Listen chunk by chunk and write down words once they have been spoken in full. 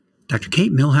Dr.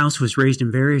 Kate Millhouse was raised in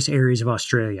various areas of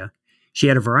Australia. She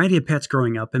had a variety of pets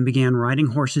growing up and began riding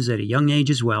horses at a young age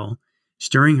as well,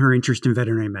 stirring her interest in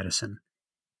veterinary medicine.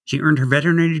 She earned her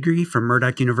veterinary degree from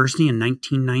Murdoch University in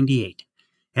 1998.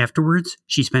 Afterwards,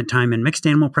 she spent time in mixed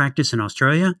animal practice in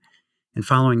Australia, and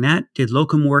following that, did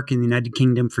locum work in the United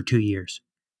Kingdom for 2 years.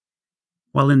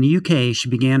 While in the UK, she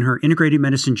began her integrative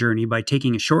medicine journey by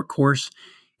taking a short course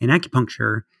in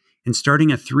acupuncture and starting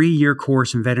a 3-year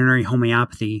course in veterinary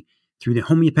homeopathy through the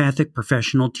Homeopathic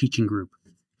Professional Teaching Group.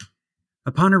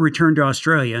 Upon her return to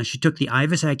Australia, she took the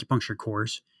IVAS acupuncture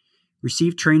course,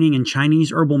 received training in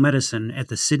Chinese Herbal Medicine at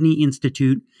the Sydney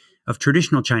Institute of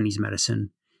Traditional Chinese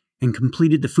Medicine, and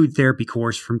completed the food therapy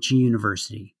course from Chinese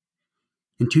University.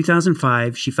 In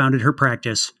 2005, she founded her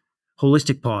practice,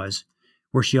 Holistic Paws,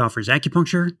 where she offers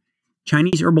acupuncture,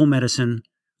 Chinese herbal medicine,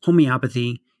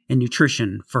 homeopathy, and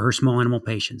nutrition for her small animal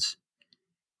patients.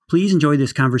 Please enjoy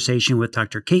this conversation with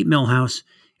Dr. Kate Millhouse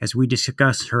as we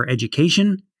discuss her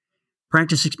education,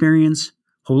 practice experience,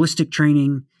 holistic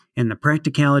training, and the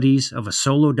practicalities of a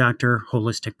solo doctor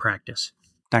holistic practice.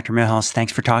 Dr. Millhouse,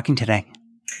 thanks for talking today.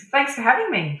 Thanks for having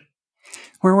me.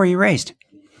 Where were you raised?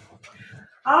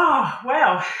 Oh,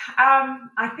 well,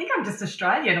 I think I'm just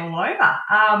Australian all over.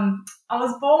 I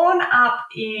was born up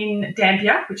in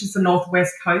Dampier, which is the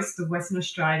northwest coast of Western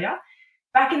Australia,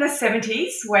 back in the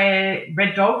 70s, where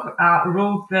Red Dog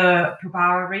ruled the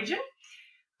Pilbara region.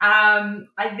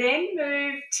 I then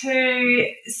moved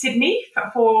to Sydney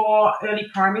for early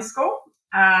primary school,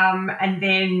 and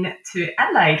then to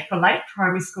Adelaide for late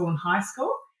primary school and high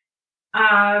school.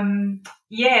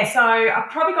 So I've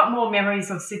probably got more memories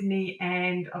of Sydney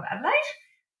and of Adelaide,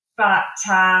 but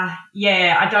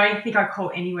I don't think I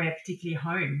call anywhere particularly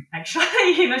home,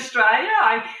 actually, in Australia.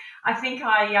 I think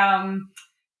I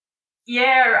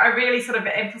really sort of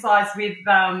emphasise with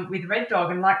Red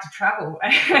Dog and like to travel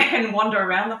and wander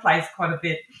around the place quite a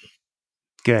bit.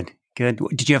 Good.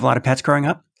 Did you have a lot of pets growing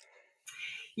up?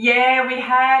 Yeah, we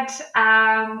had,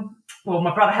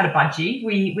 my brother had a budgie.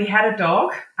 We had a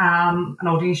dog, an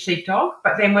old English sheepdog.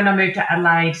 But then when I moved to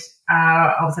Adelaide,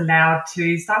 I was allowed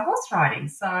to start horse riding.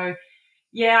 So,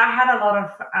 yeah, I had a lot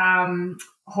of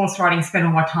horse riding, spent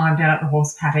all my time down at the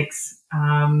horse paddocks,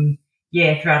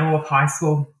 throughout all of high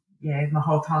school, my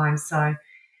whole time. So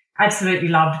absolutely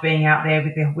loved being out there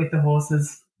with the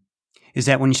horses. Is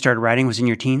that when you started riding? Was in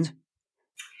your teens?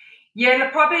 Yeah,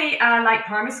 probably late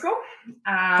primary school.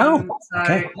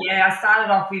 Okay. Yeah, I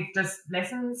started off with just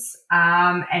lessons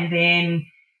and then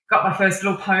got my first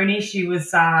little pony. She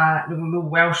was a little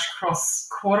Welsh cross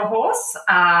quarter horse,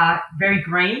 very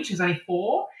green. She was only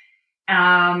 4.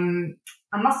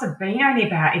 I must have been only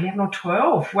about 11 or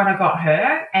 12 when I got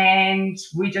her, and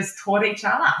we just taught each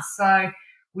other. So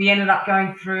we ended up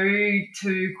going through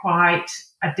to quite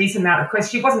a decent amount of course.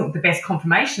 She wasn't the best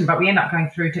conformation, but we ended up going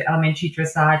through to elementary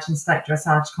dressage and state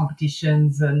dressage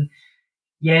competitions and,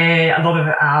 a lot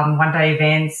of one-day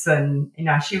events. And,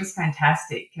 she was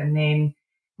fantastic. And then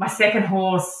my second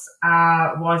horse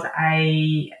was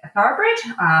a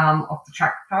thoroughbred,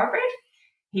 off-the-track thoroughbred.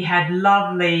 He had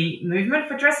lovely movement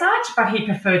for dressage, but he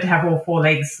preferred to have all 4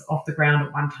 legs off the ground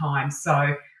at one time.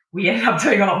 So we ended up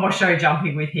doing a lot more show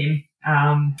jumping with him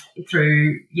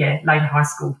through, later high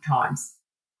school times.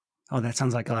 Oh, that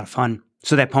sounds like a lot of fun.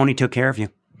 So that pony took care of you?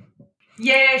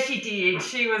 Yeah, she did.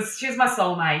 She was my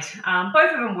soulmate.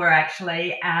 Both of them were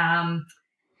actually.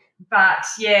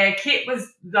 Kit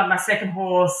was my second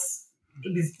horse.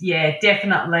 It was,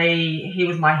 definitely, he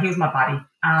was my buddy.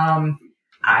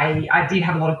 I did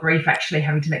have a lot of grief actually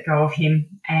having to let go of him,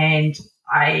 and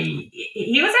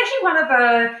he was actually one of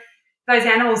those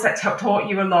animals that taught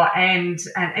you a lot, and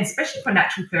especially for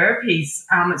natural therapies.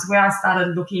 It's where I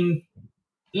started looking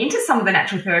into some of the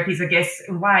natural therapies, I guess,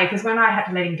 in a way, because when I had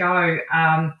to let him go,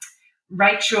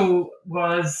 Rachel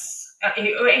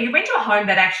he went to a home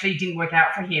that actually didn't work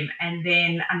out for him, and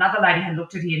then another lady had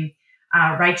looked at him,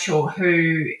 Rachel,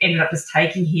 who ended up just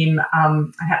taking him.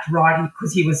 I had to ride him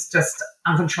because he was just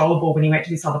uncontrollable when he went to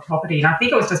this other property, and I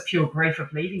think it was just pure grief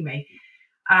of leaving me.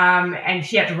 And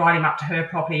she had to ride him up to her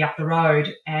property up the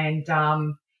road, and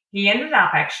he ended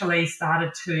up actually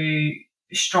started to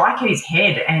strike at his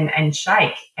head and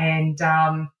shake, and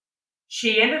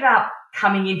she ended up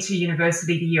coming into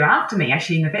university the year after me,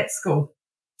 actually in the vet school.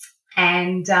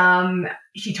 And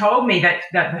she told me that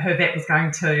her vet was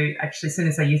going to, actually, as soon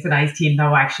as they euthanized him, they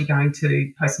were actually going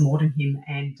to post-mortem him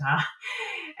and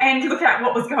look at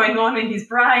what was going on in his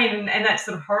brain. And that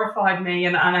sort of horrified me.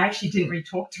 And I actually didn't really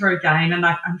talk to her again. And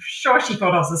I'm sure she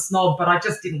thought I was a snob, but I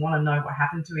just didn't want to know what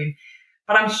happened to him.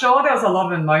 But I'm sure there was a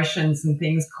lot of emotions and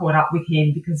things caught up with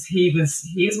him because he was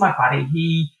my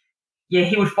buddy. yeah,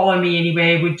 he would follow me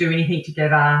anywhere. We'd do anything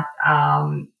together.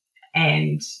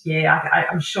 And yeah,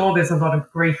 I'm sure there's a lot of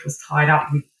grief was tied up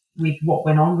with what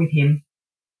went on with him.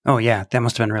 Oh, yeah. That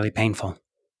must have been really painful.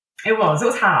 It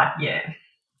was hard. Yeah.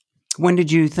 When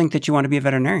did you think that you want to be a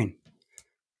veterinarian?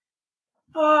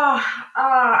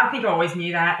 I think I always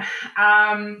knew that.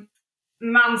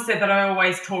 Mum said that I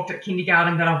always talked at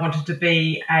kindergarten that I wanted to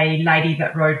be a lady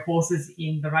that rode horses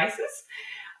in the races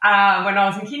when I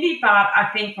was in kindy, but I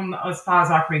think from as far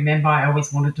as I can remember, I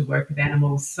always wanted to work with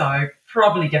animals, so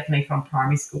probably definitely from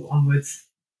primary school onwards.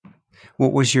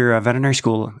 What was your veterinary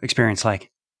school experience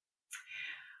like?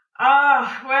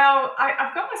 Well,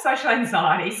 I've got my social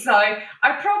anxiety, so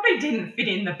I probably didn't fit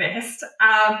in the best.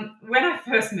 When I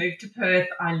first moved to Perth,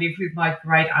 I lived with my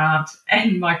great aunt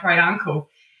and my great uncle,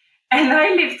 and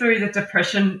they lived through the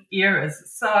Depression eras.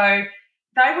 So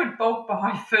they would bulk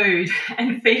buy food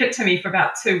and feed it to me for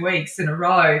about 2 weeks in a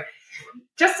row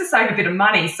just to save a bit of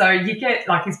money. So you get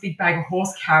like this big bag of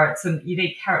horse carrots and you'd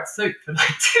eat carrot soup for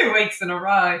like 2 weeks in a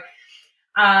row.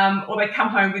 Or they come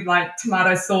home with like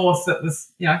tomato sauce that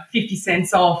was, 50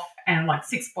 cents off and like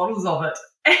 6 bottles of it.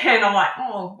 And I'm like,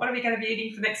 oh, what are we going to be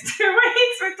eating for the next 2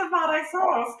 weeks with tomato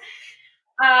sauce?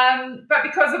 But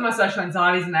because of my social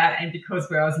anxieties and that, and because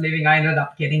where I was living, I ended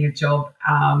up getting a job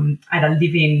at a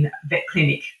live-in vet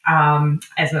clinic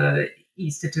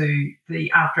used to do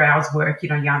the after-hours work, you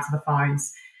answer the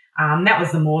phones. That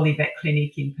was the Morley Vet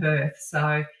Clinic in Perth.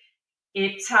 So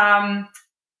it sort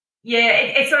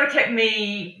of kept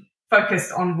me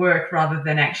focused on work rather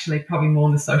than actually probably more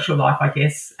on the social life, I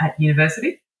guess, at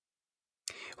university.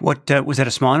 What was that,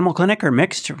 a small animal clinic or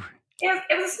mixed? It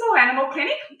was a small animal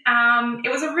clinic.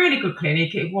 It was a really good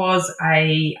clinic. It was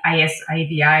a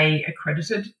ASAVA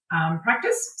accredited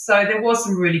practice. So there was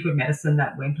some really good medicine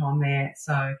that went on there.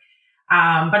 So,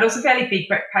 but it was a fairly big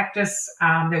practice.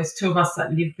 There was 2 of us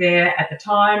that lived there at the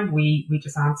time. We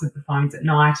just answered the phones at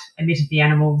night, admitted the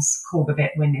animals, called the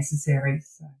vet when necessary.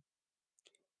 So.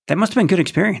 That must have been a good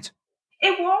experience.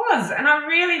 It was, and I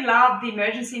really loved the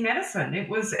emergency medicine. It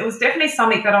was definitely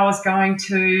something that I was going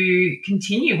to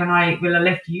continue when I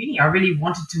left uni. I really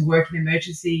wanted to work in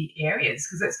emergency areas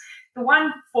because it's the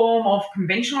one form of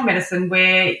conventional medicine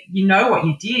where what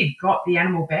you did got the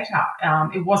animal better.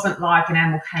 It wasn't like an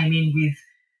animal came in with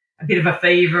a bit of a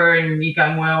fever and you're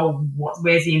going, well,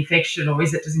 where's the infection, or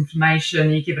is it just inflammation?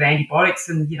 And you give it antibiotics,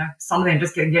 and some of them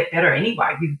just get better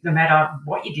anyway, no matter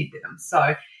what you did with them.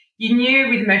 So you knew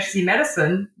with emergency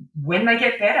medicine when they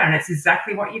get better, and it's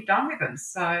exactly what you've done with them.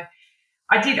 So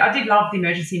I did love the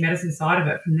emergency medicine side of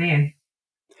it from there.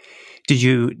 Did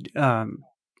you,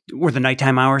 were the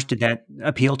nighttime hours, did that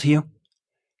appeal to you?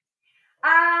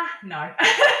 No.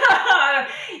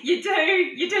 You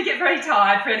do get very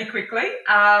tired fairly quickly.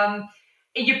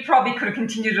 You probably could have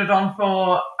continued it on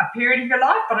for a period of your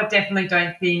life, but I definitely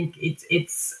don't think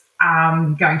it's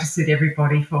going to suit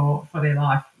everybody for their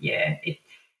life. Yeah,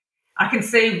 I can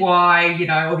see why,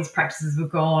 all these practices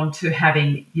have gone to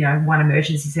having, one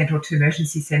emergency centre or 2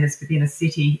 emergency centres within a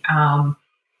city, and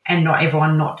not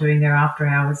everyone not doing their after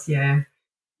hours. Yeah.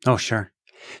 Oh, sure.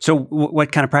 So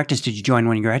what kind of practice did you join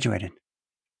when you graduated?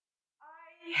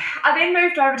 I then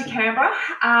moved over to Canberra.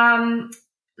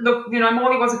 Look,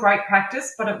 Morley was a great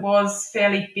practice, but it was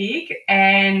fairly big,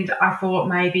 and I thought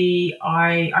maybe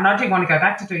I do want to go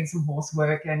back to doing some horse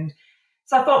work, and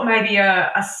so I thought maybe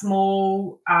a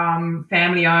small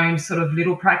family-owned sort of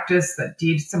little practice that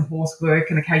did some horse work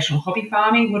and occasional hobby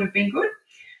farming would have been good.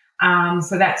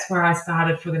 So that's where I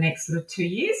started for the next sort of 2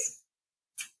 years.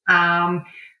 Probably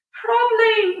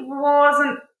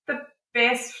wasn't the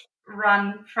best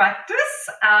run practice.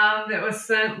 There was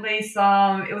certainly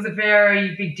it was a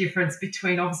very big difference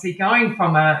between obviously going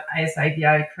from a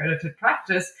ASAVA accredited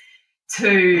practice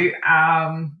to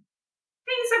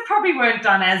things that probably weren't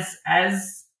done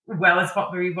as well as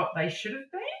what they should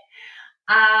have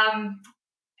been.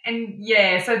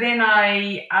 So then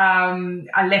I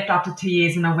left after 2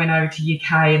 years and I went over to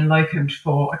UK and locumed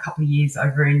for a couple of years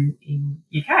over in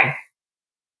UK.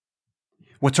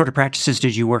 What sort of practices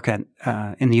did you work at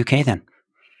in the UK then?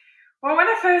 Well, when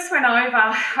I first went over,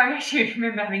 I actually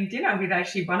remember having dinner with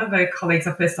actually one of the colleagues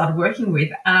I first started working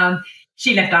with.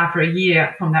 She left after a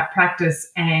year from that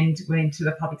practice and went into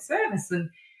the public service. And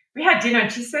we had dinner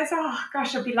and she says, oh,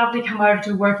 gosh, it'd be lovely to come over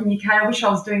to work in UK. I wish I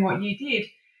was doing what you did.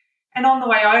 And on the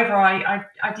way over, I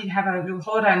did have a little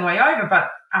holiday on the way over,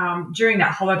 but during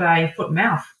that holiday, foot and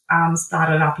mouth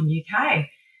started up in UK.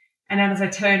 And then as I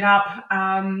turned up,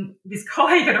 this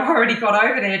colleague had already got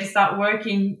over there to start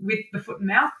working with the foot and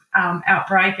mouth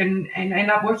outbreak and ended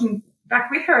up working back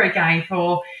with her again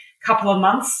for a couple of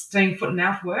months doing foot and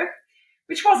mouth work,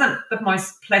 which wasn't the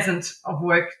most pleasant of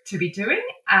work to be doing.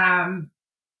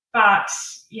 But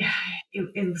yeah,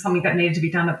 it was something that needed to be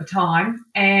done at the time.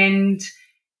 And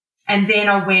then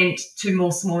I went to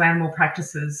more small animal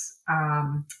practices.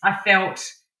 I felt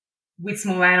with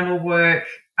small animal work,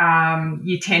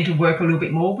 you tend to work a little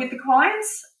bit more with the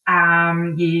clients.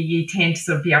 You tend to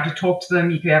sort of be able to talk to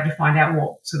them. You can be able to find out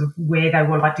what sort of where they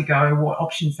would like to go, what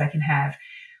options they can have.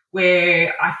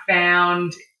 Where I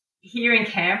found here in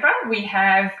Canberra, we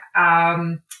have,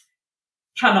 try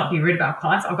not to be rude about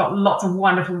clients. I've got lots of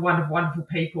wonderful, wonderful, wonderful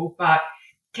people, but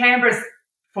Canberra's,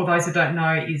 for those who don't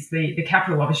know, is the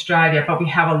capital of Australia, but we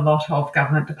have a lot of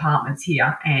government departments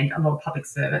here and a lot of public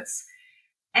servants.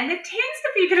 And there tends to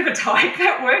be a bit of a type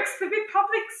that works with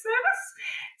public service.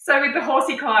 So with the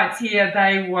horsey clients here,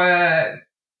 they were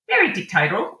very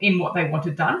dictatorial in what they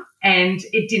wanted done, and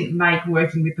it didn't make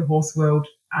working with the horse world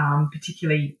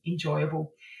particularly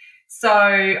enjoyable. So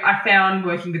I found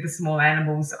working with the small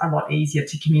animals a lot easier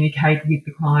to communicate with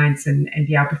the clients and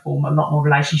be able to form a lot more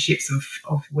relationships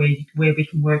of where we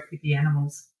can work with the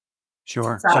animals.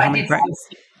 Sure. So I did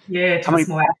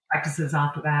small animal practices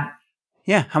after that.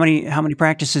 Yeah. How many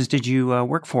practices did you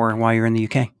work for while you were in the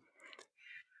UK?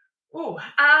 Oh,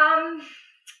 I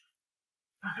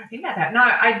don't think about that. No,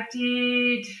 I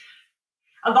did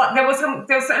a lot. There was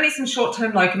certainly some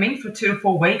short-term locuming for 2 to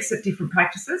 4 weeks at different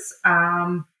practices.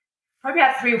 Probably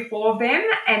about 3 or 4 of them,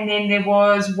 and then there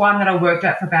was one that I worked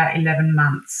at for about 11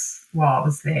 months while I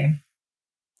was there.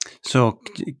 So,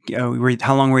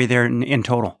 how long were you there in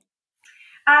total?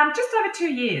 Just over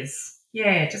 2 years.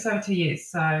 Yeah, just over 2 years.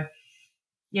 So,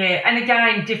 yeah, and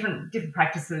again, different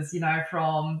practices.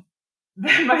 From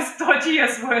the most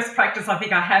dodgiest, worst practice I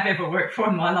think I have ever worked for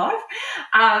in my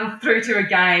life, through to,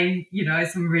 again,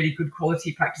 some really good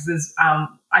quality practices.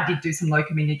 I did do some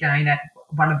locuming again at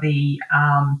one of the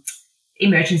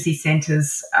emergency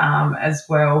centres as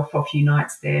well for a few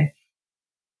nights there.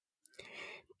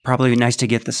 Probably nice to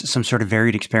get some sort of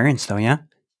varied experience, though, yeah?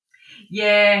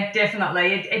 Yeah,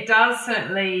 definitely. It does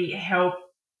certainly help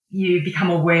you become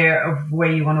aware of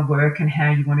where you want to work and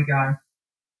how you want to go.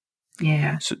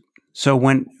 Yeah. So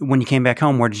when you came back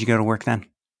home, where did you go to work then?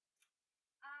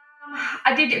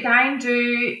 I did again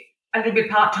do a little bit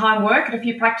part-time work at a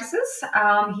few practices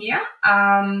here.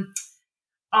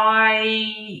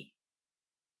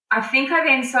 I think I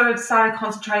then sort of started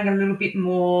concentrating a little bit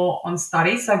more on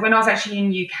studies. So when I was actually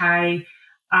in UK,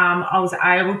 I was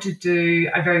able to do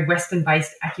a very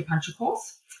Western-based acupuncture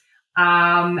course.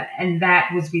 And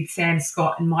that was with Sam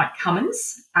Scott and Mike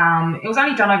Cummins. It was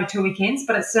only done over 2 weekends,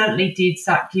 but it certainly did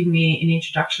start giving me an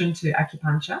introduction to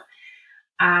acupuncture.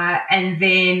 And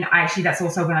then that's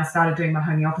also when I started doing my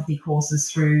homeopathy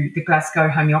courses through the Glasgow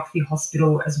Homeopathy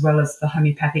Hospital as well as the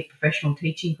Homeopathic Professional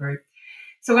Teaching Group.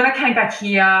 So when I came back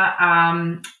here,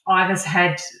 IVAS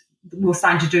we were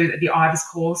starting to do the IVAS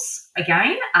course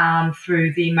again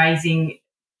through the amazing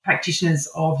practitioners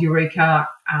of Eureka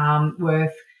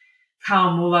Worth,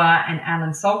 Carl Muller and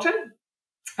Alan Salton.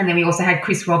 And then we also had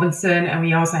Chris Robinson, and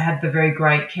we also had the very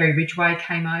great Kerry Ridgway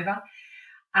came over.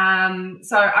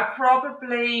 So I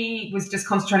probably was just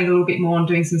concentrating a little bit more on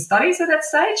doing some studies at that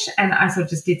stage, and I sort of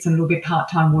just did some little bit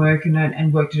part-time work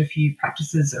and worked at a few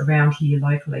practices around here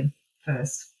locally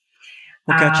first.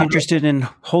 What got you interested in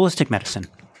holistic medicine?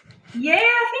 Yeah,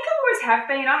 I think I always have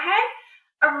been. I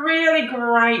had a really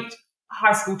great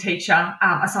high school teacher,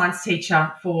 a science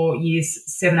teacher for years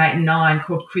 7, 8 and 9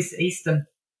 called Chris Easton.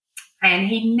 And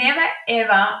he never,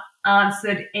 ever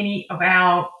answered any of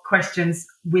our questions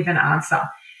with an answer.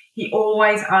 He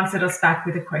always answered us back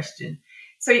with a question.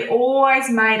 So he always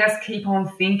made us keep on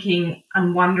thinking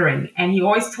and wondering. And he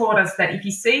always taught us that if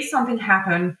you see something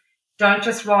happen, don't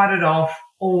just write it off.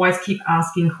 Always keep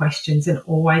asking questions and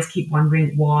always keep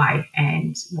wondering why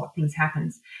and what things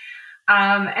happens.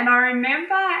 And I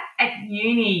remember at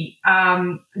uni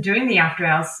doing the after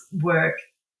hours work,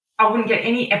 I wouldn't get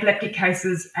any epileptic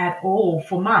cases at all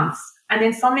for months. And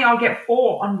then suddenly I'll get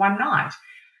 4 on one night.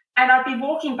 And I'd be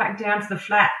walking back down to the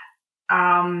flat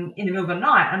in the middle of the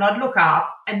night, and I'd look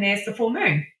up and there's the full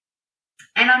moon.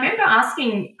 And I remember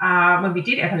asking, when we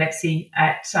did epilepsy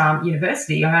at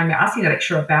university, I remember asking the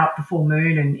lecturer about the full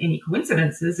moon and any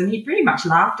coincidences, and he pretty much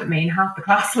laughed at me, and half the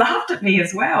class laughed at me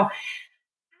as well.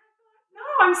 No,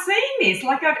 I'm seeing this.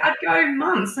 Like I'd go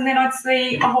months and then I'd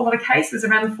see a whole lot of cases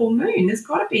around the full moon. There's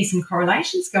got to be some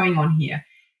correlations going on here.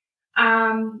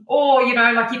 Or,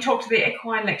 like you talk to the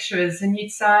equine lecturers and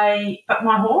you'd say, but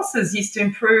my horses used to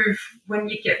improve when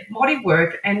you get body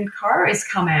work and chiros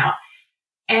come out.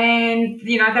 And,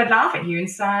 they'd laugh at you and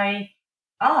say,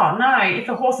 oh, no, if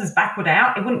the horse is backward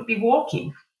out, it wouldn't be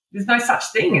walking. there's no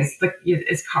such thing as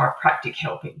chiropractic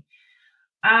helping.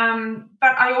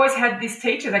 But I always had this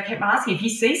teacher that kept asking, if you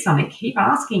see something, keep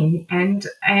asking. And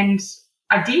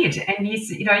I did. And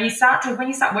you start to, when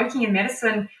you start working in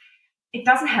medicine, it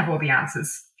doesn't have all the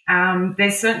answers.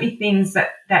 There's certainly things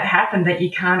that happen that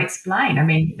you can't explain. I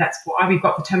mean, that's why we've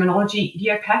got the terminology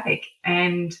idiopathic.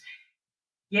 And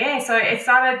so it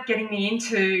started getting me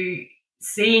into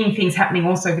seeing things happening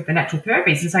also with the natural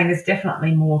therapies and saying there's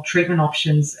definitely more treatment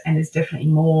options and there's definitely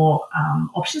more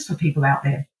options for people out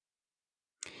there.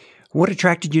 What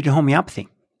attracted you to homeopathy?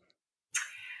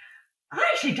 I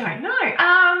actually don't know.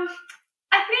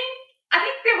 I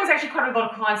think there was actually quite a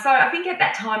lot of clients. So I think at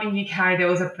that time in UK there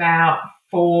was about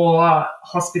 4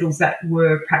 hospitals that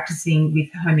were practicing with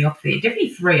homeopathy. Definitely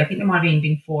 3. I think there might have even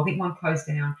been 4. I think one closed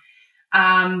down.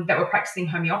 That were practicing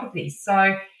homeopathy. So,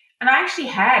 and I actually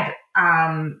had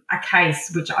a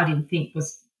case which I didn't think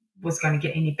was going to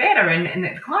get any better. And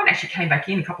the client actually came back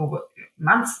in a couple of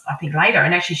months, I think, later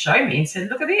and actually showed me and said,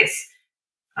 look at this.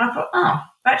 And I thought, oh,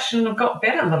 that shouldn't have got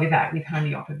better with that with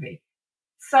homeopathy.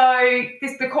 So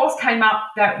the course came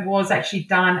up that was actually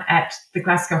done at the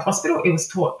Glasgow Hospital. It was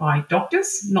taught by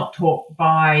doctors, not taught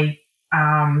by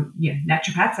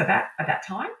naturopaths at that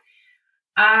time.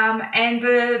 And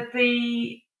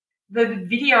the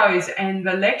videos and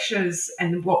the lectures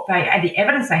and the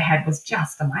evidence they had was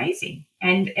just amazing.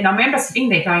 And I remember sitting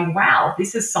there going, wow,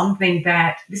 this is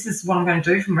what I'm going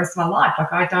to do for the rest of my life.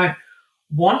 Like, I don't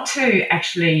want to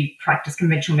actually practice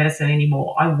conventional medicine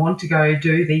anymore. I want to go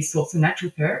do these sorts of natural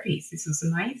therapies. This was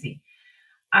amazing.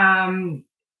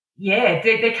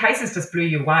 Their cases just blew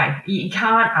you away. You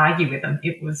can't argue with them.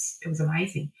 It was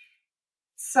amazing.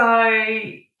 So,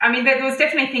 I mean, there was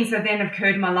definitely things that then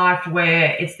occurred in my life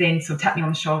where it's then sort of tapped me on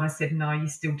the shoulder and said, no, you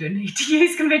still do need to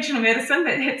use conventional medicine.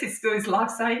 That it still is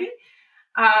life-saving,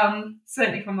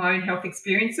 certainly from my own health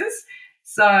experiences.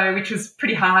 So, which was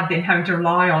pretty hard then having to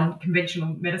rely on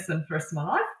conventional medicine for the rest of my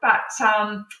life. But,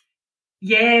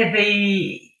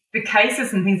 the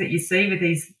cases and things that you see with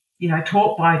these,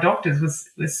 taught by doctors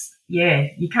was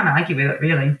you can't argue with it,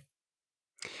 really.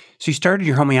 So you started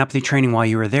your homeopathy training while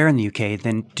you were there in the UK.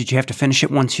 Then did you have to finish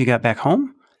it once you got back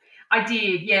home? I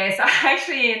did, yes. I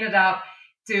actually ended up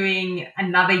doing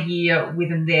another year with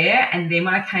them there. And then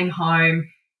when I came home,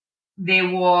 there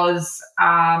was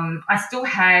I still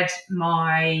had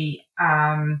my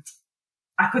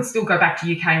I could still go back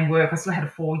to UK and work. I still had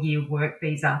a 4-year work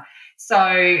visa. So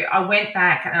I went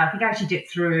back and I think I actually did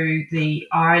through the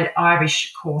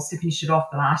Irish course to finish it off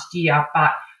the last year.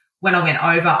 But when I went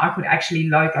over, I could actually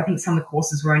I think some of the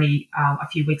courses were only a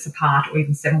few weeks apart or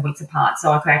even 7 weeks apart.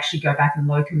 So I could actually go back and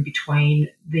locum between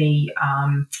the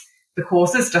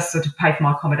courses just sort of pay for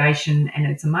my accommodation and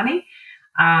earn some money,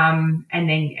 and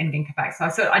then come back.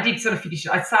 So I did sort of finish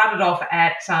it. I started off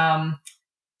at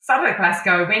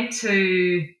Glasgow, went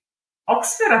to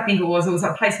Oxford, I think it was. It was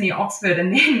a place near Oxford,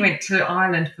 and then went to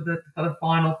Ireland for the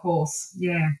final course.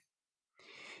 Yeah.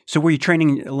 So were you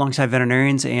training alongside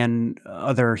veterinarians and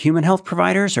other human health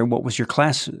providers, or what was your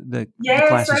class? The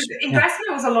classes? So in Glasgow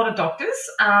there was a lot of doctors,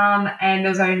 and there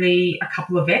was only a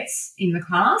couple of vets in the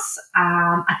class.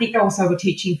 I think they also were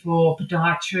teaching for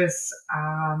podiatrists.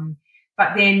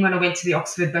 But then when I went to the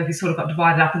Oxford, they sort of got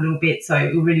divided up a little bit, so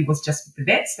it really was just the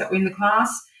vets that were in the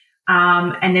class.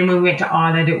 And then when we went to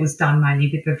Ireland, it was done mainly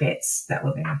with the vets that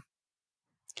were there.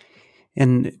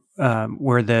 And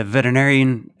were the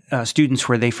veterinarian students,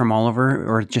 were they from all over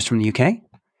or just from the UK?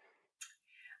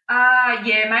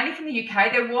 Mainly from the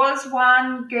UK. There was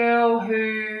one girl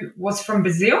who was from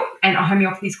Brazil, and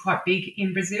homeopathy is quite big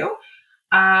in Brazil.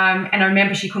 And I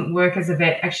remember she couldn't work as a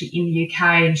vet actually in the UK,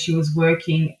 and she was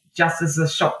working just as a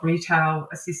shop retail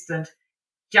assistant,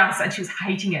 and she was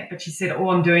hating it. But she said,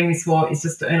 all I'm doing this for is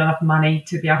just to earn enough money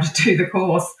to be able to do the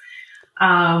course.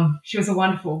 She was a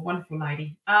wonderful, wonderful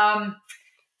lady. But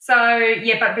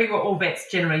we were all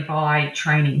vets generally by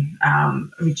training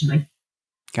originally.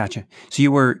 Gotcha. So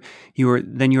you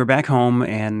were back home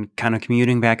and kind of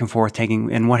commuting back and forth,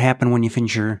 and what happened when you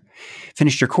finished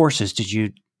your courses? Did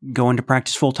you go into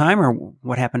practice full time, or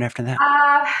what happened after that?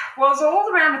 Well, it was all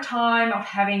around the time of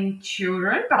having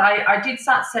children, but I did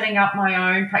start setting up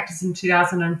my own practice in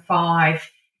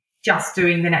 2005, just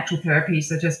doing the natural therapy,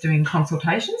 so just doing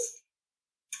consultations.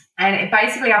 And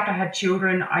basically after I had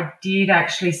children, I did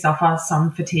actually suffer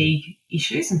some fatigue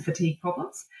issues and fatigue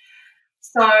problems.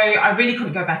 So I really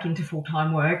couldn't go back into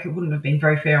full-time work. It wouldn't have been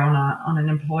very fair on an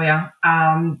employer.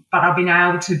 But I've been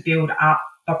able to build up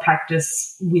a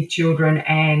practice with children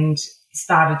and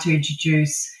started to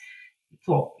introduce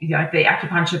the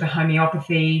acupuncture, the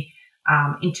homeopathy,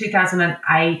 In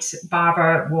 2008,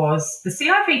 the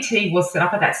CIVT was set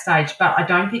up at that stage, but I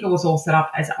don't think it was all set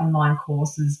up as online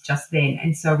courses just then.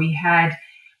 And so we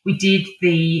did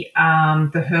the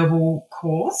herbal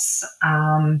course,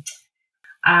 and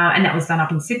that was done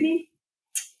up in Sydney.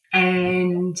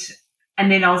 And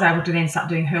then I was able to then start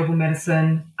doing herbal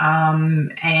medicine.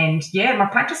 My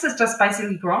practice has just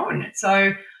basically grown.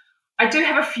 So I do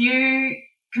have a few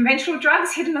conventional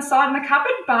drugs hidden aside in the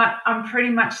cupboard, but I'm pretty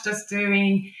much just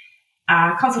doing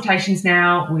consultations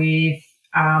now with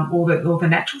all the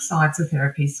natural sides of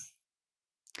therapies.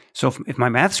 So if my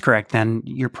math's correct, then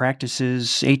your practice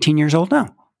is 18 years old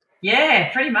now.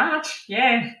 Yeah, pretty much.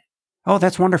 Yeah. Oh,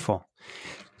 that's wonderful.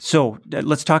 So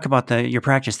let's talk about your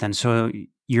practice then. So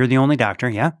you're the only doctor,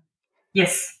 yeah?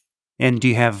 Yes. And do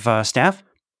you have staff?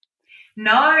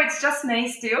 No, it's just me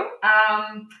still.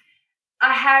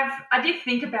 I did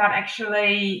think about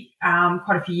actually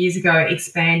quite a few years ago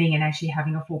expanding and actually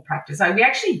having a full practice. So we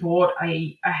actually bought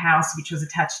a house which was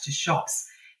attached to shops.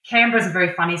 Canberra's a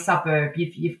very funny suburb.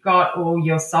 You've got all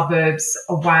your suburbs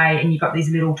away and you've got these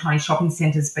little tiny shopping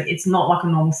centres, but it's not like a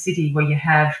normal city where you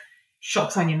have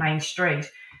shops on your main street.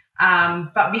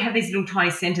 But we have these little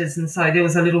tiny centres, and so there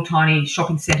was a little tiny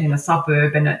shopping centre in a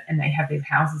suburb and they have these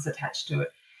houses attached to it.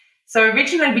 So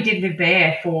originally we did live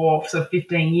there for sort of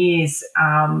 15 years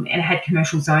and had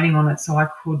commercial zoning on it, so I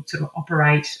could sort of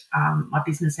operate my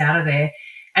business out of there.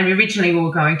 And originally we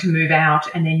were going to move out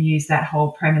and then use that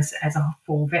whole premise as a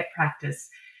full vet practice.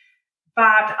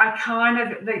 But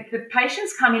the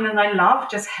patients come in and they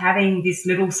love just having this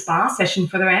little spa session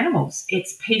for their animals.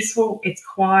 It's peaceful, it's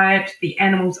quiet, the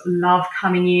animals love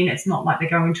coming in. It's not like they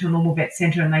go into a normal vet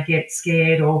centre and they get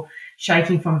scared or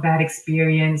shaking from a bad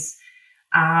experience.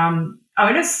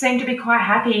 Owners seem to be quite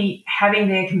happy having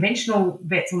their conventional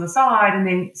vets on the side and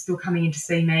then still coming in to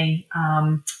see me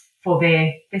for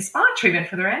their spa treatment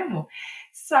for their animal.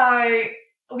 So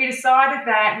we decided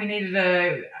that we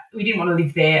didn't want to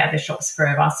live there at the shops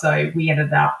forever, so we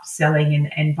ended up selling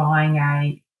and buying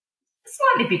a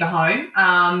slightly bigger home,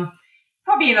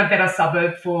 probably in a better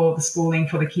suburb for the schooling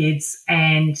for the kids,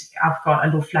 and I've got a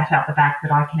little flat out the back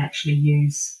that I can actually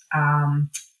use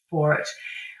for it.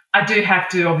 I do have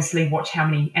to obviously watch how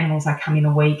many animals I come in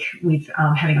a week with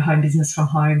having a home business from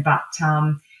home, but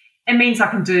it means I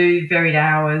can do varied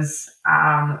hours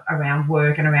around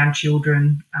work and around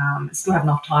children, still have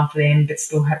enough time for them, but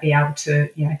still be able to,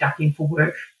 duck in for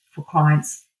work for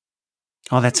clients.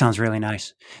 Oh, that sounds really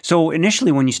nice. So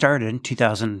initially when you started in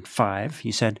 2005,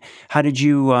 you said, how did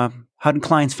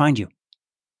clients find you?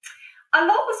 A lot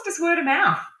was just word of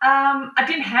mouth. I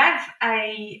didn't have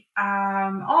I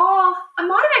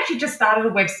might have actually just started a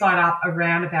website up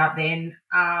around about then.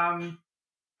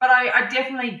 But I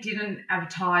definitely didn't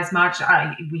advertise much.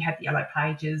 We had the yellow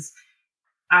pages.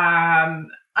 A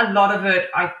lot of it,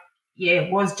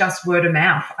 was just word of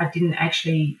mouth. I didn't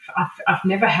actually, I've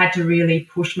never had to really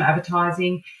push my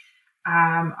advertising.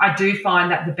 I do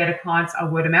find that the better clients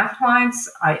are word of mouth clients.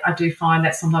 I do find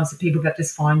that sometimes the people that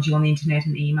just find you on the internet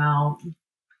and email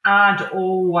aren't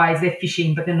always, they're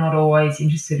fishing, but they're not always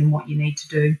interested in what you need to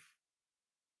do.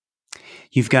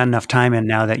 You've got enough time in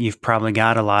now that you've probably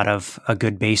got a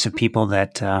good base of people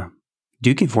that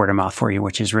do give word of mouth for you,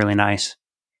 which is really nice.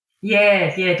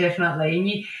 Yeah, definitely. And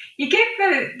you get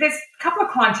there's a couple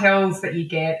of clienteles that you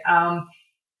get.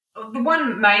 The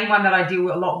main one that I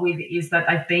deal a lot with is that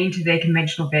they've been to their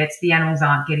conventional vets, the animals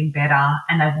aren't getting better,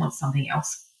 and they want something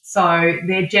else. So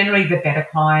they're generally the better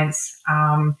clients,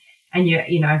 and you're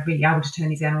really able to turn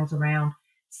these animals around.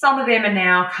 Some of them are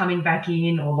now coming back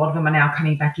in, or a lot of them are now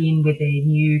coming back in with their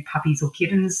new puppies or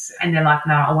kittens, and they're like,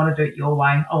 no, I want to do it your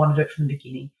way. I want to do it from the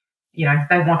beginning.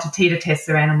 They want to teeter test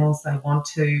their animals. They want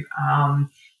to,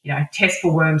 test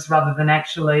for worms rather than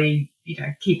actually,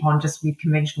 keep on just with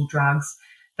conventional drugs.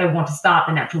 They want to start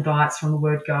the natural diets from the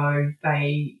word go.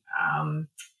 They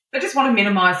just want to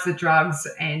minimise the drugs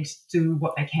and do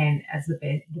what they can as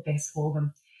the best for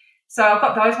them. So I've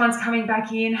got those ones coming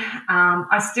back in.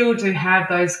 I still do have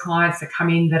those clients that come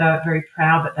in that are very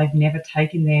proud that they've never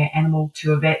taken their animal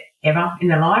to a vet ever in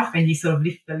their life, and you sort of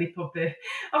lift the lip of the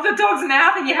dog's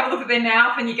mouth and you have a look at their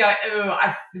mouth and you go, oh,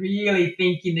 I really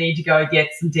think you need to go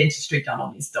get some dentistry done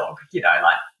on this dog.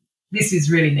 This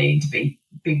is really needing to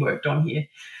be worked on here.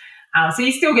 So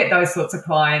you still get those sorts of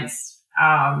clients,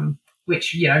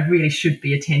 which, really should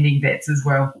be attending vets as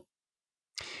well.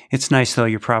 It's nice, though.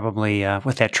 You're probably,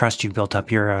 with that trust you've built up,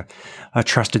 you're a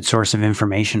trusted source of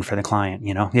information for the client.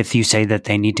 If you say that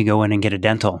they need to go in and get a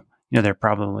dental, they're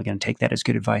probably going to take that as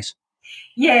good advice.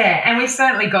 Yeah, and we've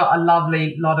certainly got a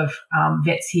lovely lot of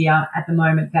vets here at the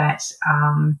moment that,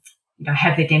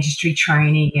 have their dentistry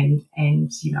training,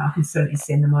 and I can certainly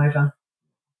send them over.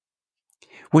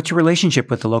 What's your relationship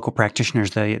with the local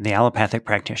practitioners, the allopathic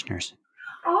practitioners?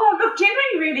 Oh, look,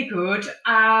 generally really good.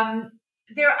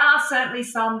 There are certainly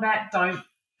some that don't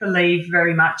believe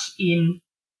very much in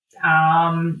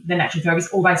the natural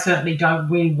therapies, or they certainly don't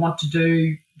really want to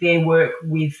do their work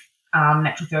with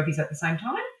natural therapies at the same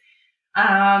time.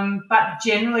 But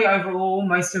generally, overall,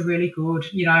 most are really good.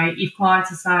 If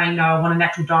clients are saying, no, I want a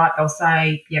natural diet, they'll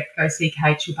say, yep, go see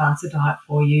Kate, she'll balance the diet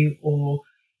for you. Or,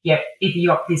 yep, if you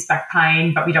got this back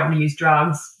pain, but we don't want to use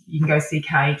drugs, you can go see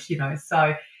Kate,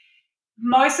 So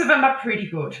most of them are pretty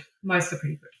good. Most are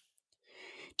pretty good.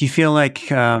 Do you feel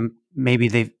like maybe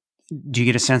do you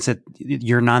get a sense that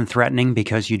you're non-threatening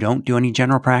because you don't do any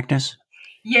general practice?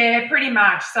 Yeah, pretty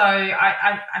much. So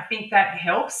I think that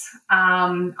helps.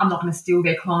 I'm not going to steal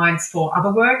their clients for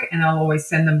other work, and I'll always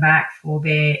send them back for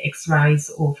their x-rays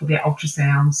or for their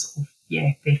ultrasounds or,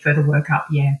 their further workup,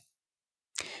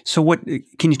 So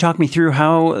can you talk me through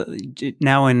how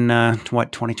now in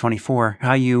 2024,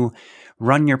 how you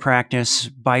run your practice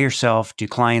by yourself? Do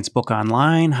clients book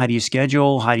online? How do you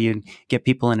schedule? How do you get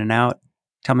people in and out?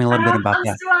 Tell me a little bit about that.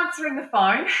 I'm still answering the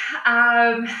phone.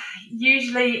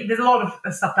 Usually there's a lot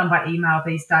of stuff done by email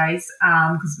these days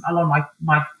because a lot of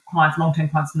my clients, long-term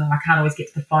clients, know I can't always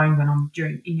get to the phone when I'm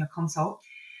in your consult.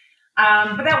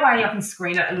 But that way I can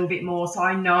screen it a little bit more, so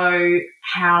I know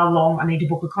how long I need to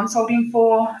book a consult in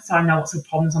for, so I know what sort of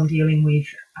problems I'm dealing with.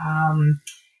 So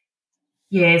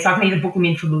I can either book them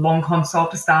in for the long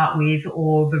consult to start with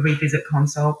or the revisit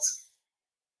consults.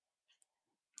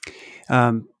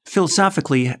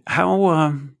 Philosophically,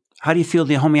 how do you feel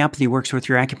the homeopathy works with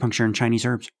your acupuncture and Chinese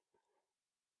herbs?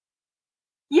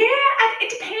 Yeah, it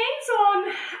depends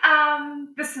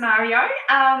on the scenario.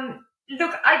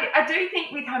 Look, I do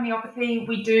think with homeopathy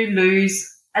we do lose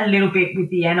a little bit with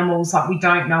the animals. Like, we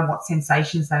don't know what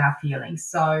sensations they are feeling.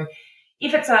 So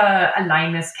if it's a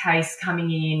lameness case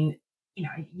coming in,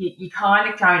 you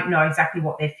kind of don't know exactly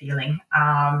what they're feeling.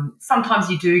 Sometimes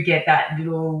you do get that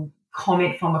little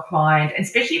comment from a client,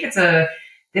 especially if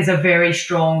there's a very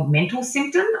strong mental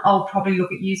symptom. I'll probably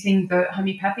look at using the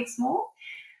homeopathics more.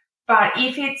 But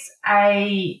if it's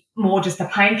more just a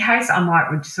pain case, I might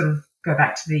just sort of go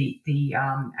back to the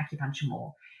acupuncture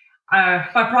more. My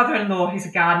brother-in-law, who's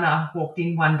a gardener, walked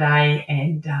in one day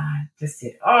and just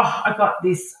said, "Oh, I got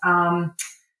this." I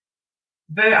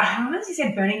don't know if he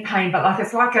said burning pain, but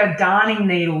it's like a darning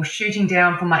needle shooting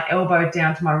down from my elbow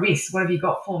down to my wrist. What have you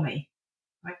got for me?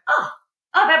 Like, oh,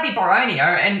 that'd be Borrelia,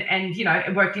 and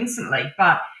it worked instantly.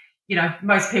 But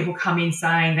most people come in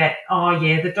saying that, oh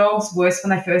yeah, the dog's worse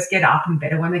when they first get up and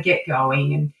better when they get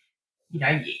going, and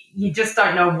you just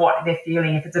don't know what they're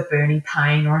feeling, if it's a burning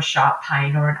pain or a sharp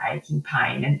pain or an aching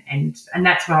pain, and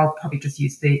that's where I'll probably just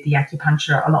use the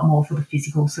acupuncture a lot more for the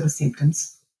physical sort of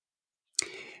symptoms.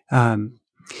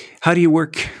 How do you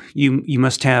work? You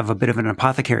must have a bit of an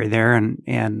apothecary there, and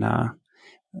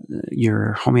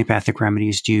your homeopathic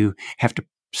remedies. Do you have to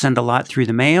send a lot through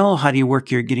the mail? How do you work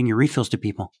getting your refills to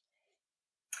people?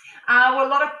 Well, a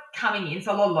lot of coming in,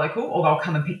 so a lot of local, or they'll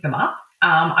come and pick them up.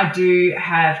 I do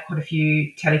have quite a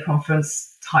few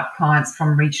teleconference type clients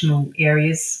from regional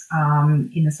areas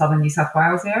in the southern New South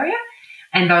Wales area,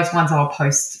 and those ones I'll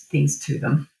post things to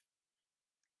them.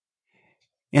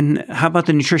 And how about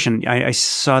the nutrition? I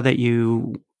saw that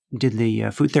you did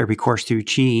the food therapy course through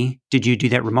Chi. Did you do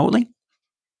that remotely?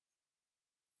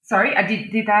 Sorry, I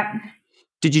did that.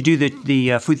 Did you do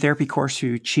the food therapy course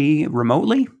through Chi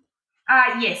remotely?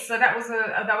 Yes. So that was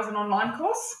an online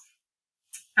course.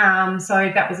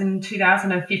 So that was in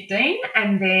 2015,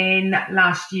 and then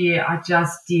last year I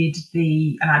just did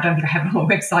and I don't think I have it on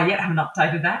my website yet. I haven't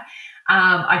updated that.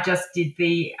 I just did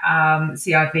the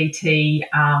CIVT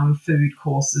food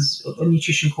courses, or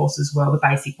nutrition course as well, the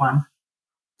basic one.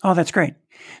 Oh, that's great.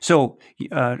 So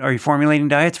are you formulating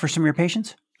diets for some of your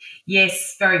patients?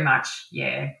 Yes, very much.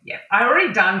 Yeah. I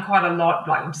already done quite a lot,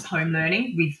 like just home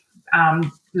learning with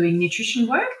doing nutrition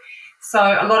work. So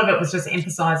a lot of it was just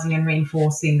emphasising and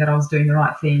reinforcing that I was doing the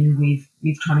right thing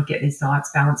with trying to get these diets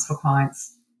balanced for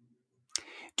clients.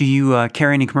 Do you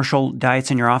carry any commercial diets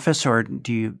in your office, or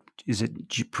do you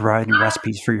provide any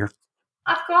recipes for your?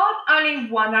 I've got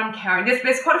only one that I'm carrying.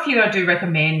 There's quite a few that I do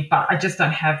recommend, but I just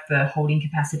don't have the holding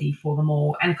capacity for them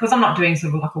all. And because I'm not doing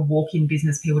sort of like a walk-in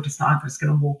business, people just aren't just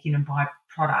going to walk in and buy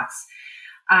products.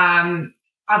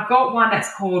 I've got one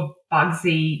that's called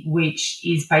Bugsy, which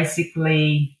is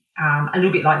basically a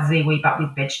little bit like Ziwi, but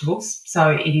with vegetables.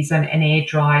 So it is an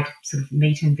air-dried sort of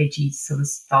meat and veggie sort of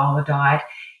style of diet.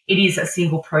 It is a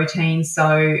single protein,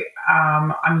 so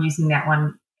I'm using that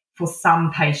one for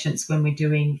some patients when we're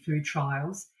doing food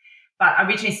trials. But I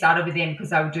originally started with them because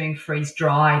they were doing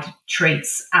freeze-dried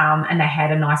treats, and they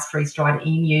had a nice freeze-dried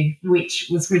emu, which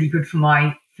was really good for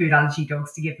my food allergy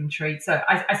dogs to give them treats. So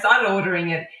I started ordering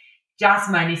it just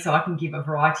mainly so I can give a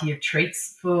variety of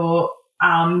treats for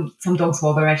some dogs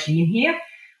while they're actually in here.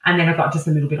 And then I've got just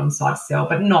a little bit on site to sell,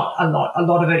 but not a lot. A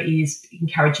lot of it is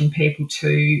encouraging people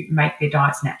to make their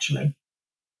diets naturally.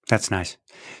 That's nice.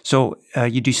 So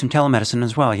you do some telemedicine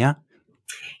as well, yeah?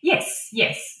 Yes.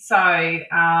 So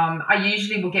I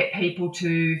usually will get people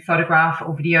to photograph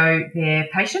or video their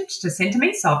patient to send to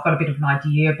me. So I've got a bit of an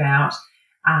idea about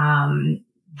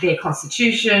their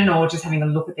constitution or just having a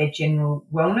look at their general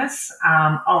wellness.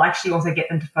 I'll actually also get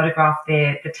them to photograph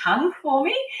the tongue for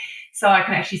me so I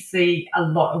can actually see a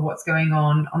lot of what's going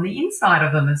on the inside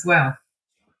of them as well.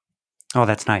 Oh,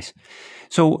 that's nice.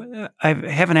 So I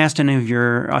haven't asked any of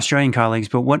your Australian colleagues,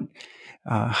 but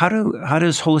how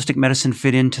does holistic medicine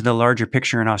fit into the larger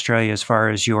picture in Australia as far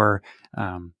as your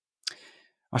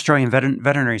Australian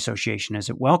Veterinary Association? Is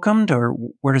it welcomed, or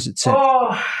where does it sit?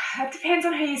 Oh, it depends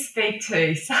on who you speak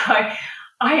to. So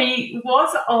I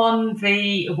was on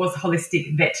the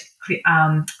Holistic Vet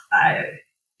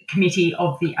committee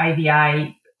of the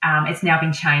AVA. It's now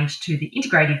been changed to the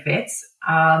integrative vets,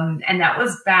 and that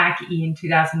was back in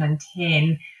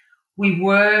 2010. We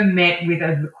were met with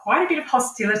quite a bit of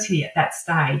hostility at that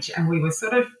stage, and we were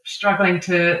sort of struggling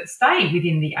to stay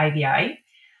within the AVA.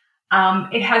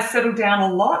 It has settled down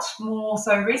a lot more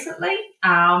so recently.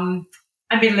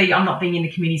 Admittedly, I'm not being in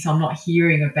the committee, so I'm not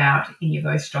hearing about any of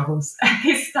those struggles at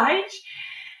this stage.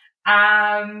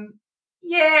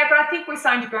 But I think we're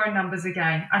starting to grow in numbers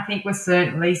again. I think we're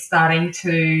certainly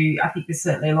I think there's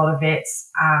certainly a lot of vets.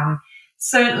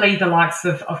 Certainly the likes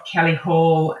of Kelly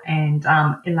Hall and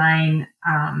Elaine,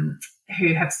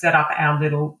 who have set up our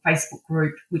little Facebook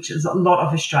group, which is a lot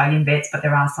of Australian vets, but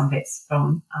there are some vets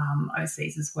from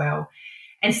overseas as well.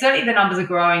 And certainly the numbers are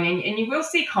growing, and you will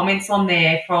see comments on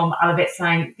there from other vets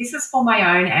saying, this is for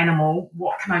my own animal,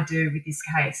 what can I do with this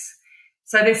case?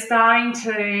 So they're starting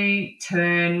to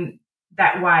turn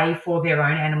that way for their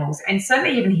own animals. And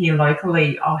certainly even here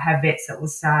locally, I'll have vets that will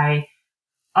say,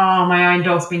 oh, my own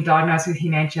dog's been diagnosed with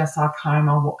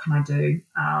hemangiosarcoma, what can I do?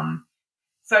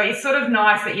 So it's sort of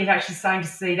nice that you're actually starting to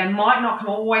see they might not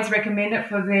always recommend it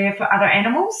for other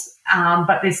animals,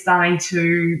 but they're starting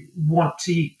to want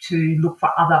to look for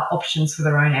other options for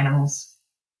their own animals.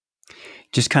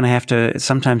 Just kind of have to,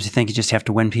 sometimes you think you just have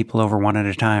to win people over one at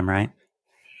a time, right?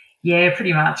 Yeah,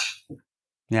 pretty much.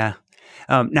 Yeah.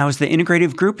 Now, is the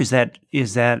integrative group, is that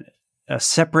a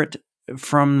separate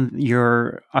from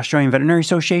your Australian Veterinary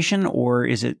Association, or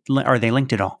are they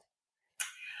linked at all?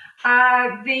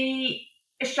 The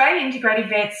Australian Integrative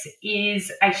Vets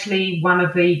is actually one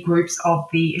of the groups of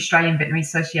the Australian Veterinary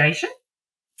Association.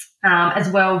 As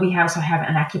well, we also have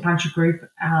an acupuncture group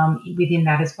within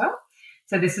that as well.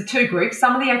 So there's the two groups.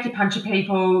 Some of the acupuncture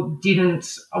people didn't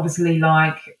obviously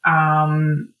like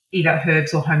either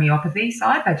herbs or homeopathy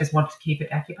side. They just wanted to keep it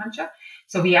acupuncture.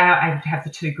 So we are able to have the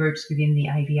two groups within the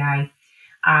AVA.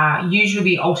 Usually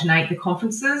we alternate the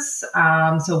conferences.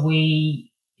 So when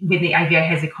the AVA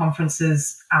has their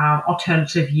conferences,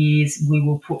 alternative years, we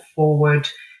will put forward,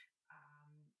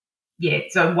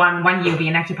 so one year will be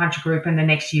an acupuncture group and the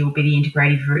next year will be the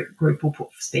integrative group will put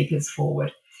speakers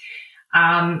forward.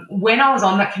 When I was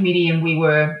on that committee and we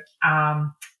were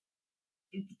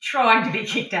trying to be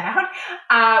kicked out,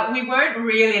 we weren't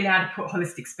really allowed to put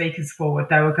holistic speakers forward.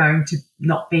 They were going to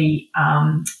not be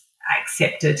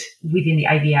accepted within the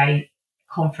AVA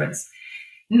conference.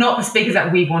 Not the speakers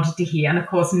that we wanted to hear. And, of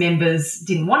course, members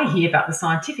didn't want to hear about the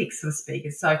scientific sort of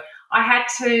speakers. So I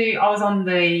was on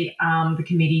the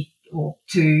committee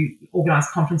to organise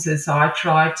conferences, so I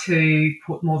tried to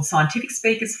put more of the scientific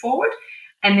speakers forward.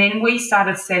 And then we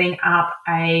started setting up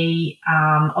a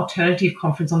alternative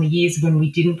conference on the years when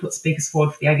we didn't put speakers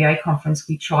forward for the AVA conference.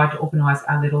 We tried to organise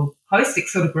our little holistic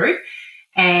sort of group,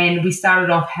 and we started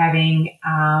off having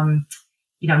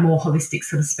more holistic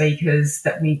sort of speakers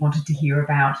that we wanted to hear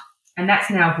about. And that's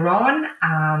now grown.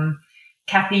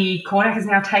 Kathy Cornick has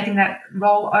now taken that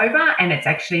role over, and it's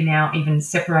actually now even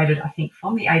separated, I think,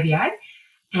 from the AVA.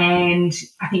 And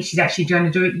I think she's actually going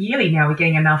to do it yearly now. We're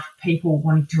getting enough people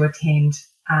wanting to attend,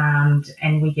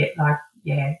 and we get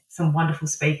some wonderful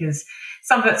speakers.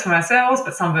 Some of it's from ourselves,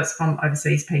 but some of it's from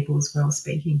overseas people as well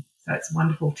speaking. So it's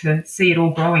wonderful to see it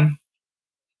all growing.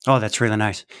 Oh, that's really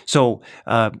nice. So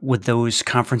would those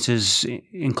conferences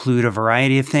include a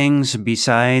variety of things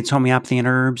besides homeopathy and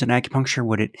herbs and acupuncture?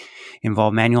 Would it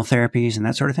involve manual therapies and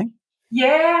that sort of thing?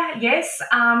 Yes.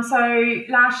 So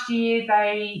last year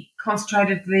they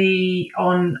concentrated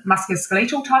on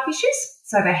musculoskeletal type issues.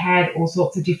 So they had all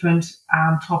sorts of different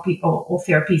topic or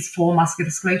therapies for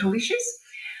musculoskeletal issues.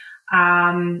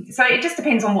 So it just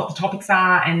depends on what the topics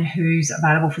are and who's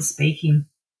available for speaking.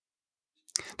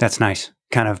 That's nice.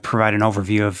 Kind of provide an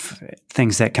overview of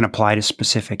things that can apply to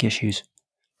specific issues.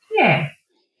 Yeah.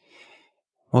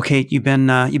 Well, Kate, you've been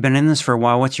in this for a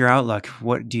while. What's your outlook?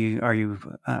 Are you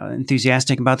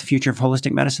enthusiastic about the future of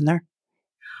holistic medicine there?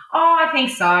 Oh, I think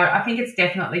so. I think it's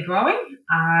definitely growing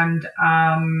and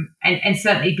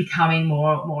certainly becoming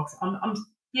more.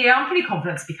 I'm pretty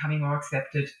confident it's becoming more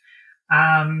accepted.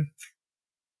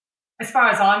 As far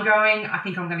as I'm going, I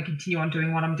think I'm going to continue on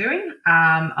doing what I'm doing.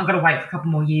 I've got to wait for a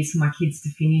couple more years for my kids to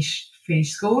finish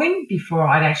schooling before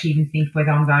I'd actually even think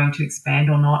whether I'm going to expand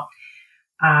or not.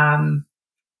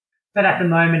 But at the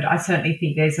moment, I certainly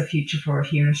think there's a future for it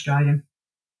here in Australia.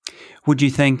 Would you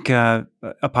think a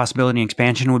possibility of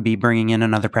expansion would be bringing in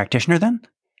another practitioner then?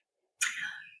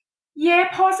 Yeah,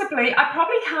 possibly. I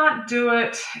probably can't do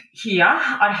it here.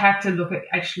 I'd have to look at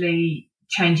actually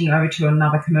changing over to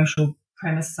another commercial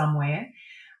premise somewhere.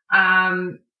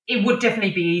 It would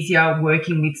definitely be easier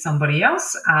working with somebody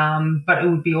else, but it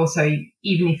would be also,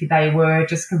 even if they were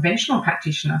just conventional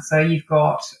practitioner. So you've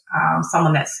got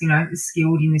someone that's,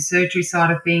 skilled in the surgery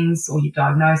side of things or your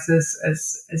diagnosis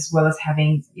as well as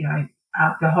having, the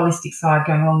holistic side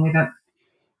going along with it.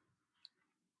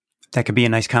 That could be a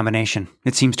nice combination.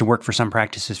 It seems to work for some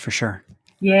practices for sure.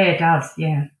 Yeah, it does.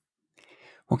 Yeah.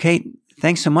 Well, Kate,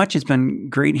 thanks so much. It's been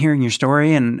great hearing your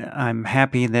story, and I'm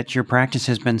happy that your practice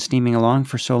has been steaming along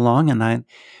for so long, and I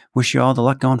wish you all the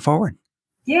luck going forward.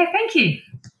 Yeah, thank you.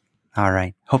 All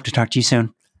right. Hope to talk to you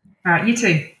soon. All right, you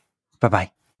too.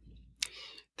 Bye-bye.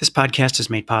 This podcast is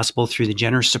made possible through the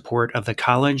generous support of the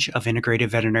College of Integrative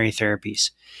Veterinary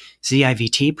Therapies.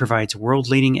 CIVT provides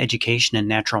world-leading education in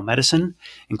natural medicine,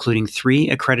 including 3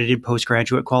 accredited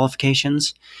postgraduate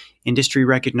qualifications,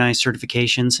 industry-recognized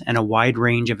certifications, and a wide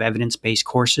range of evidence-based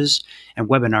courses and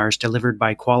webinars delivered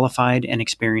by qualified and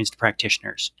experienced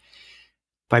practitioners.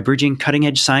 By bridging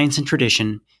cutting-edge science and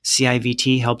tradition,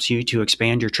 CIVT helps you to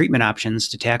expand your treatment options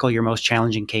to tackle your most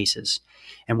challenging cases.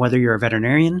 And whether you're a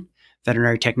veterinarian,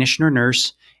 veterinary technician or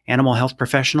nurse, animal health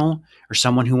professional, or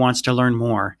someone who wants to learn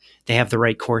more, they have the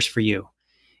right course for you.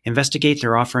 Investigate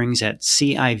their offerings at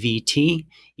civtedu.org.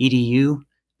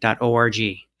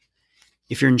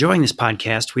 If you're enjoying this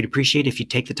podcast, we'd appreciate if you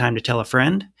take the time to tell a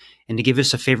friend and to give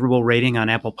us a favorable rating on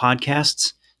Apple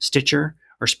Podcasts, Stitcher,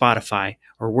 or Spotify,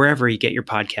 or wherever you get your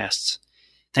podcasts.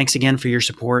 Thanks again for your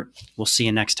support. We'll see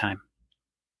you next time.